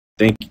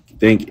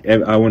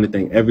I want to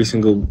thank every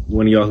single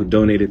one of y'all who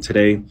donated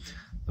today,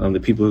 the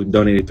people who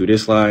donated through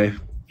this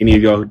live, any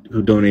of y'all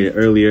who donated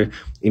earlier,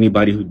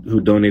 anybody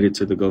who donated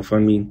to the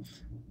GoFundMe.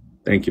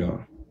 Thank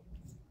y'all.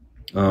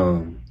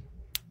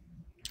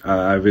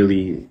 I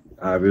really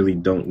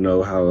don't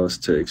know how else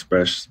to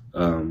express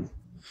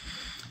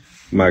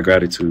my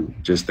gratitude.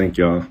 Just thank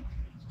y'all.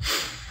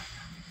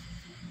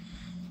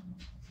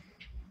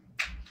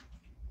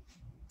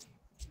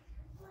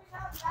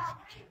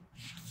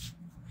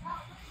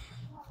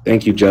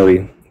 Thank you,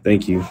 Jelly.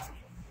 Thank you.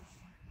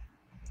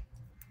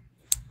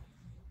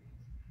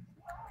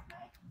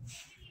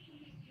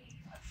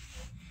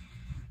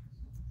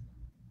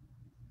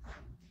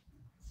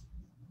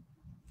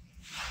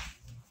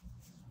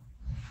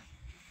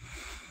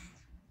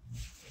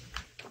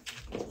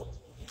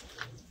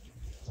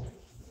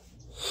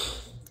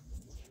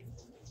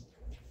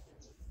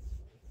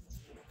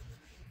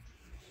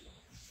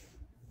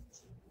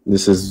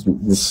 This is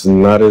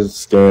not a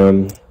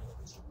scam.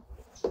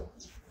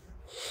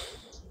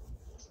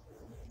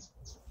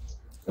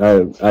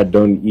 I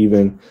don't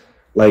even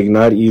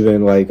not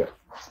even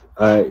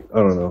I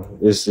don't know.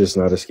 It's just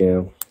not a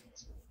scam.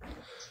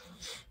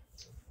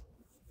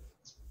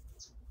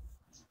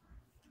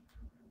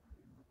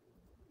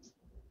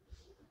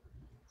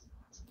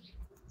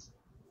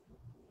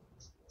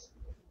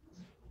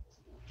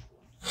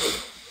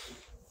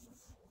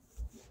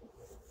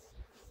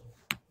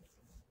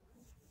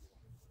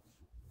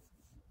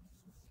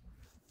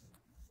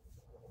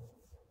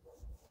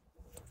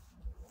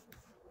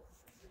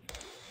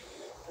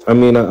 I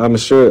mean, I'm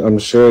sure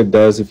it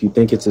does. If you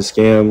think it's a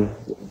scam,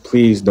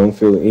 please don't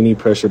feel any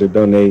pressure to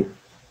donate.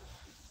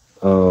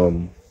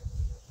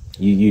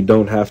 You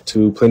don't have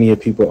to. Plenty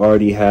of people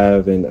already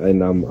have, and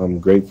I'm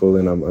grateful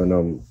and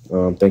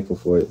I'm thankful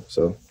for it.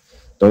 So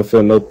don't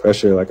feel no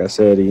pressure. Like I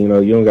said, you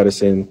don't got to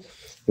send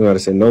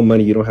no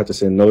money. You don't have to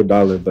send no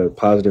dollar, but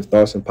positive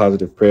thoughts and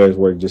positive prayers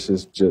work just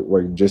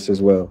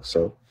as well.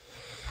 So.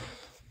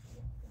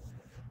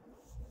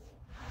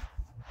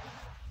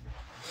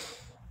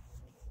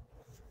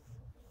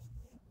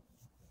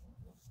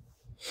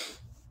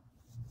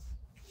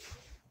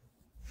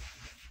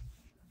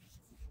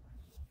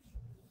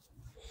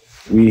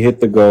 We hit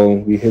the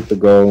goal.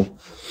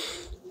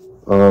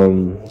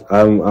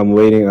 I'm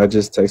waiting. I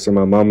just texted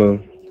my mama.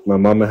 My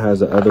mama has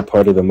the other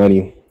part of the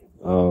money.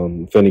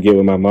 Finna get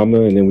with my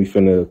mama, and then we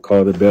finna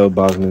call the bail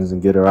bondsmans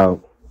and get her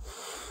out.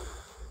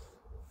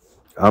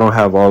 I don't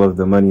have all of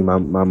the money. My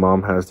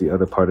mom has the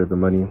other part of the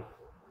money.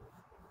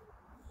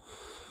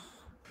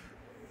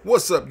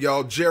 What's up,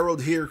 y'all?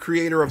 Gerald here,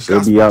 creator of She'll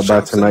Gospel be out by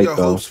Chops and tonight, your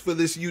though. host for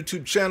this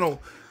YouTube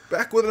channel,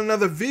 back with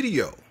another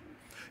video.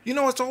 You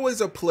know, it's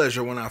always a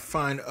pleasure when I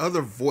find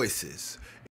other voices